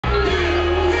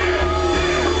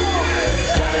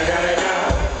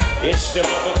It's the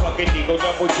motherfucking Eagle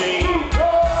Double G.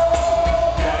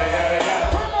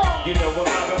 Da-da-da-da-da. You know we're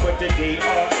rockin' with the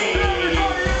D.R.E.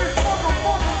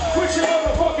 Put your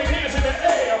motherfucking hands in the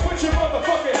air. Put your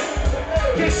motherfucking...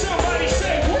 Can somebody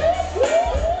say whoop,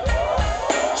 whoop?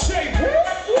 Say whoop,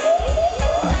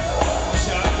 whoop.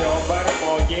 Shot y'all by the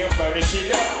ball, yeah, burn the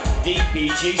shit up.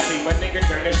 DPGC, my nigga,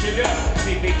 turn that shit up.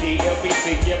 CBD,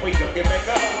 LBC, yeah, we gon' get back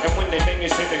up. And when the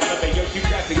niggas in the club, yo, you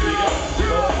got to get up.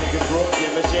 Lord, niggas broke, yeah,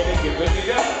 let's get it, giving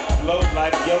it up. Low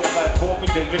life, yo, life, poor, we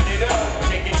giving it up.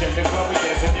 Take it to the club, we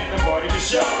dancing in the party to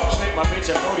show. Snake my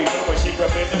bitch, I already know what she grab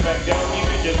in the back. Don't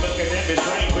even just looking at this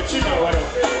rain, but you know I don't.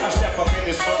 I step up in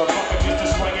this motherfucker just to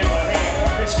swing in my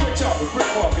hand. Bitch, quit talking,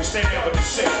 brick walking, stay down with the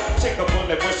shit. Take a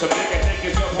bullet with some nigga,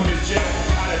 niggas up on his jet.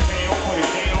 Out of town, put it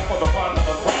down for the bottom of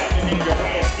the ground. Your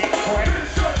ass get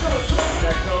cracked.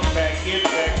 Now come back, get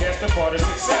back. That's the part of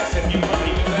success. If you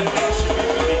believe in that, you should be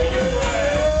believing in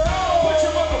that. Put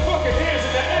your motherfucking hands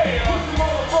in the air.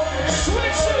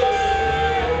 Switch it.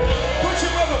 Put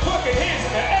your motherfucking hands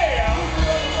in the air.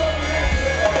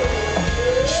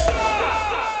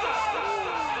 Stop.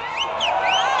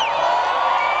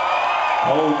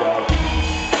 Hold up.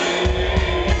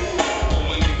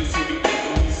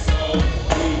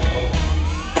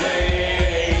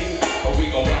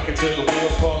 Till the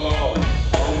wheels fall off.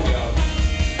 Oh yeah.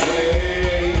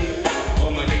 Hey, all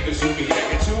my niggas who be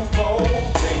acting too bold.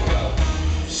 Take a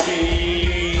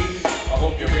ski. I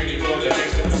hope you're ready for the